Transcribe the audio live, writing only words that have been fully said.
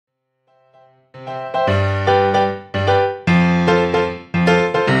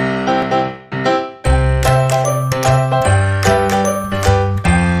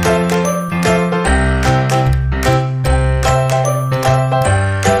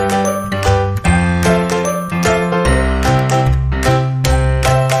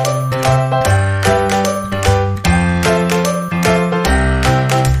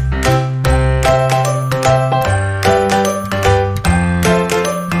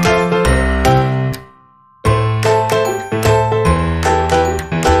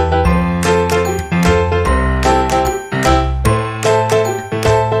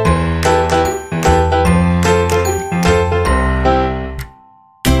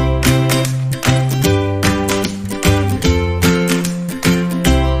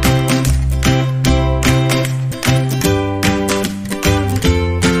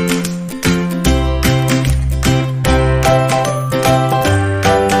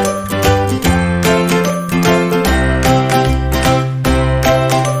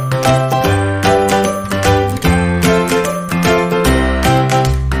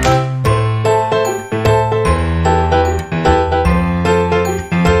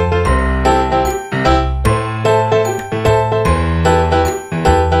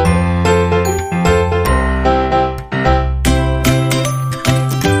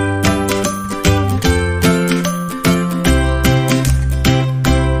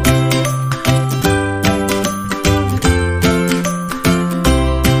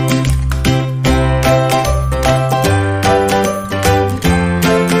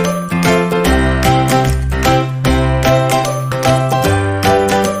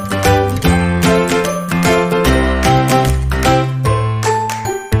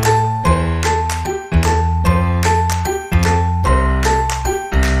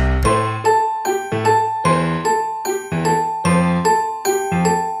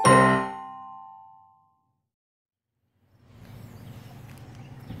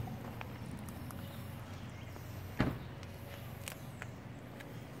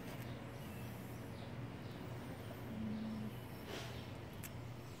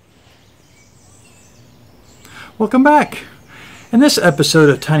Welcome back! In this episode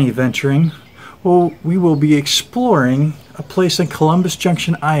of Tiny Venturing, we will be exploring a place in Columbus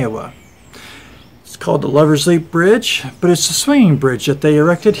Junction, Iowa. It's called the Lover's Leap Bridge, but it's a swinging bridge that they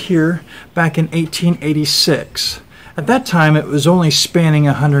erected here back in 1886. At that time, it was only spanning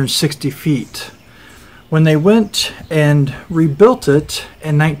 160 feet. When they went and rebuilt it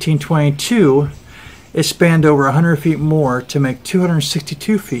in 1922, it spanned over 100 feet more to make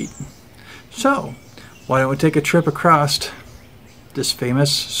 262 feet. So, why don't we take a trip across this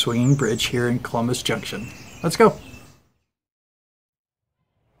famous swinging bridge here in Columbus Junction? Let's go.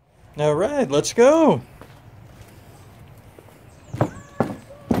 All right, let's go.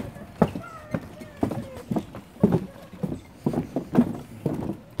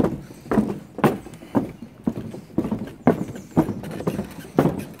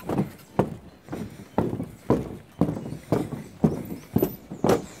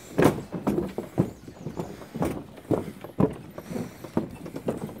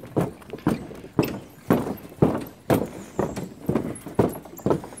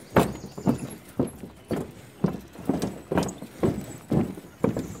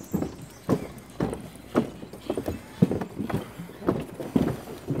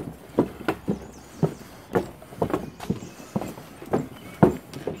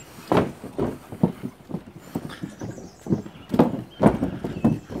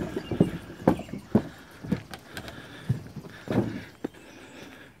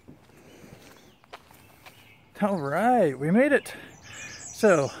 All right, we made it.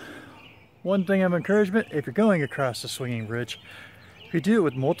 So, one thing of encouragement, if you're going across the swinging bridge, if you do it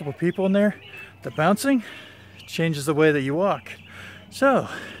with multiple people in there, the bouncing changes the way that you walk. So,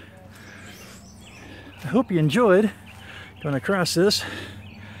 I hope you enjoyed going across this,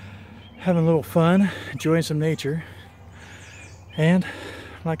 having a little fun, enjoying some nature. And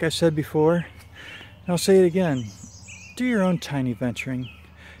like I said before, I'll say it again, do your own tiny venturing.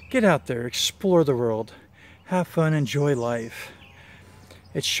 Get out there, explore the world. Have fun, enjoy life.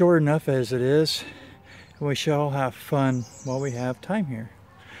 It's short enough as it is, and we shall have fun while we have time here.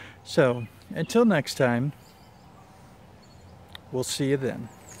 So, until next time, we'll see you then.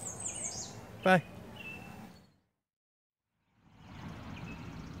 Bye.